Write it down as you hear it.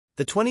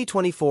The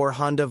 2024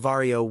 Honda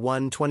Vario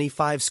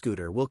 125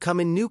 scooter will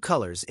come in new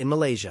colors in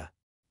Malaysia.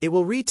 It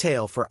will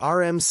retail for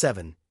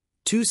Rm7,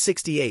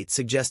 268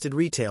 suggested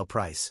retail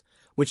price,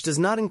 which does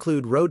not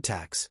include road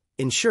tax,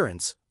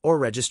 insurance, or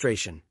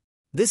registration.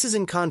 This is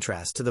in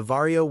contrast to the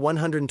Vario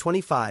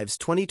 125's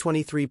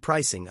 2023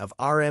 pricing of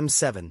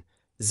Rm7,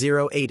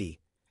 080,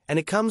 and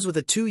it comes with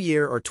a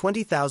 2-year or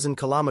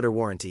 20,000-kilometer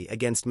warranty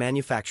against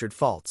manufactured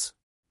faults.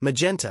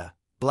 Magenta,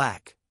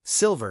 black,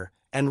 silver,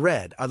 and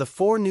red are the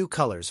 4 new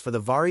colors for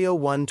the Vario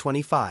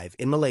 125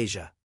 in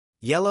Malaysia.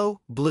 Yellow,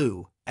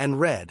 blue,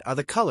 and red are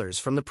the colors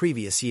from the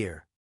previous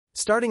year.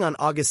 Starting on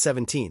August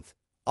 17,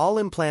 all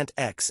Implant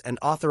X and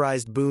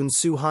authorized Boon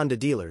Su Honda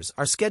dealers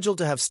are scheduled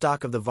to have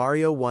stock of the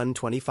Vario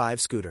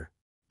 125 scooter.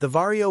 The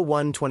Vario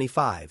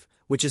 125,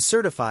 which is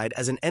certified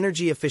as an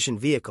energy-efficient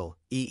vehicle,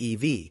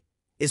 EEV,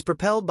 is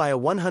propelled by a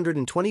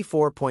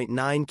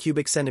 124.9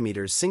 cubic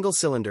centimeters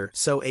single-cylinder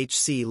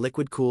SOHC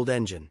liquid-cooled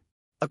engine.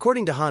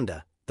 According to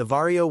Honda, the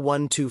Vario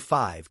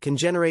 125 can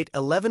generate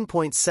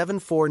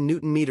 11.74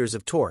 Newton-meters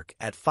of torque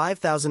at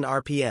 5,000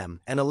 RPM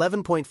and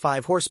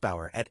 11.5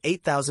 horsepower at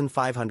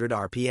 8,500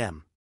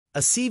 RPM. A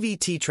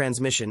CVT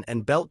transmission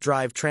and belt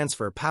drive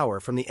transfer power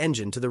from the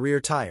engine to the rear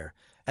tire,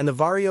 and the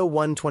Vario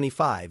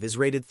 125 is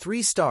rated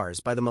 3 stars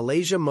by the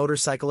Malaysia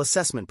Motorcycle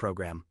Assessment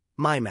Program,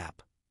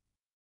 MyMap.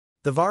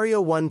 The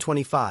Vario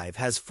 125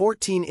 has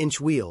 14-inch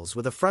wheels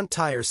with a front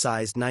tire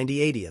sized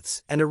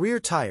 90/80ths and a rear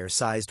tire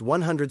sized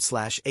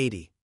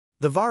 100/80.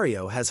 The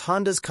Vario has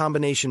Honda's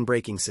combination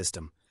braking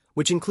system,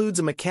 which includes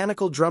a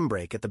mechanical drum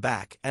brake at the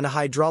back and a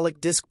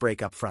hydraulic disc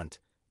brake up front,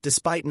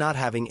 despite not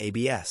having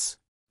ABS.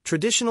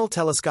 Traditional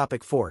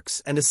telescopic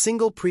forks and a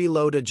single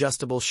preload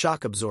adjustable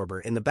shock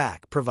absorber in the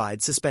back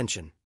provide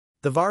suspension.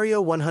 The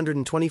Vario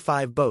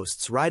 125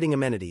 boasts riding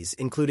amenities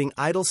including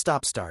idle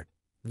stop-start,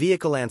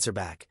 vehicle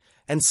answer-back,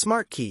 and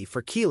smart key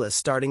for keyless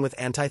starting with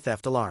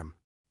anti-theft alarm.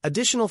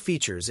 Additional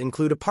features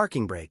include a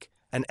parking brake,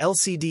 an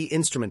LCD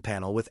instrument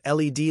panel with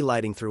LED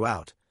lighting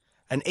throughout,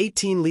 an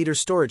 18-liter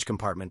storage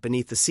compartment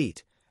beneath the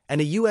seat,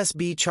 and a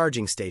USB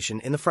charging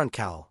station in the front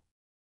cowl.